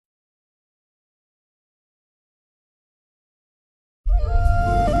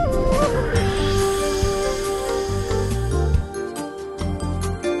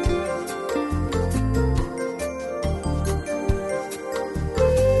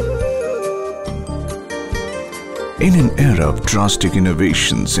In an era of drastic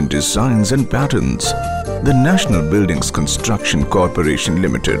innovations in designs and patterns, the National Buildings Construction Corporation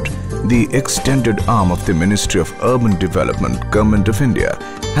Limited, the extended arm of the Ministry of Urban Development, Government of India,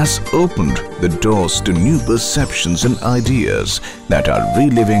 has opened the doors to new perceptions and ideas that are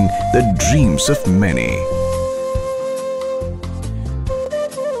reliving the dreams of many.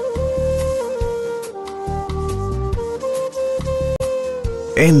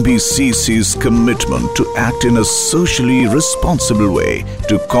 NBCC's commitment to act in a socially responsible way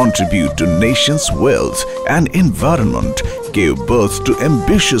to contribute to nation's wealth and environment gave birth to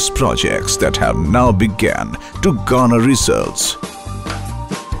ambitious projects that have now begun to garner results.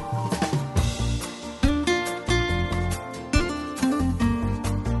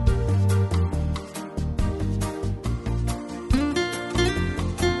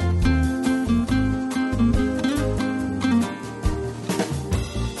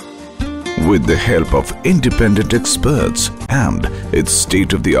 With the help of independent experts and its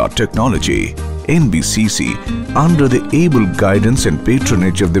state-of-the-art technology, NBCC, under the able guidance and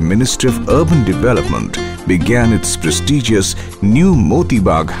patronage of the Ministry of Urban Development, began its prestigious new Moti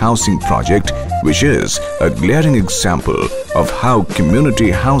Bagh housing project, which is a glaring example of how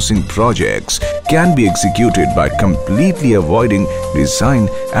community housing projects can be executed by completely avoiding design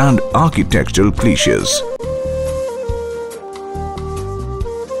and architectural cliches.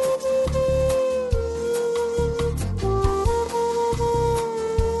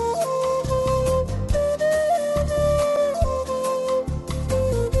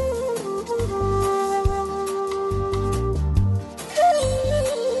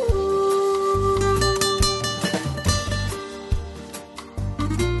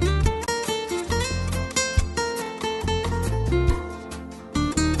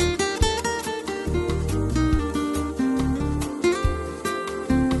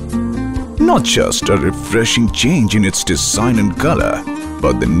 Not just a refreshing change in its design and color,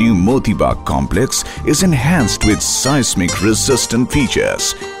 but the new Moti Bagh complex is enhanced with seismic resistant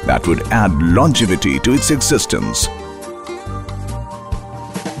features that would add longevity to its existence.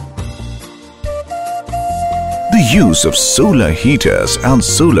 The use of solar heaters and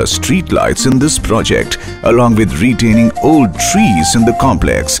solar street lights in this project, along with retaining old trees in the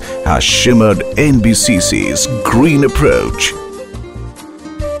complex, has shimmered NBCC's green approach.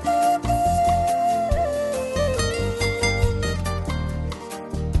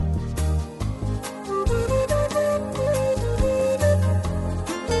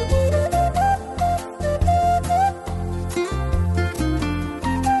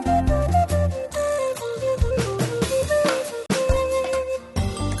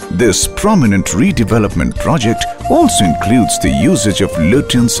 This prominent redevelopment project also includes the usage of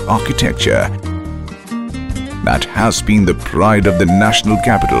Lutyens architecture that has been the pride of the national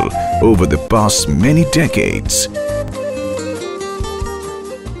capital over the past many decades.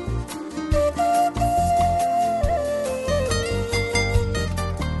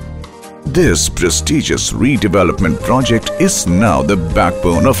 This prestigious redevelopment project is now the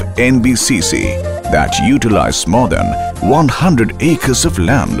backbone of NBCC that utilizes more than 100 acres of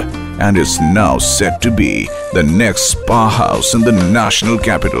land and is now set to be the next spa house in the national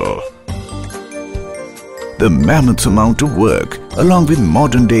capital. The mammoth amount of work, along with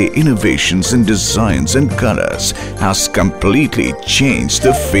modern-day innovations in designs and colors, has completely changed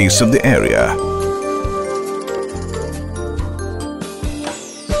the face of the area.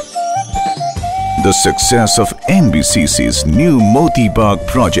 The success of NBCC's new Moti Bagh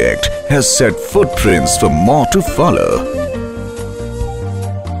project has set footprints for more to follow.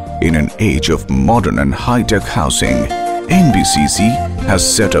 In an age of modern and high-tech housing, NBCC has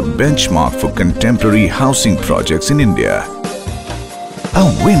set a benchmark for contemporary housing projects in India.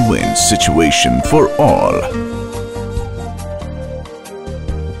 A win-win situation for all.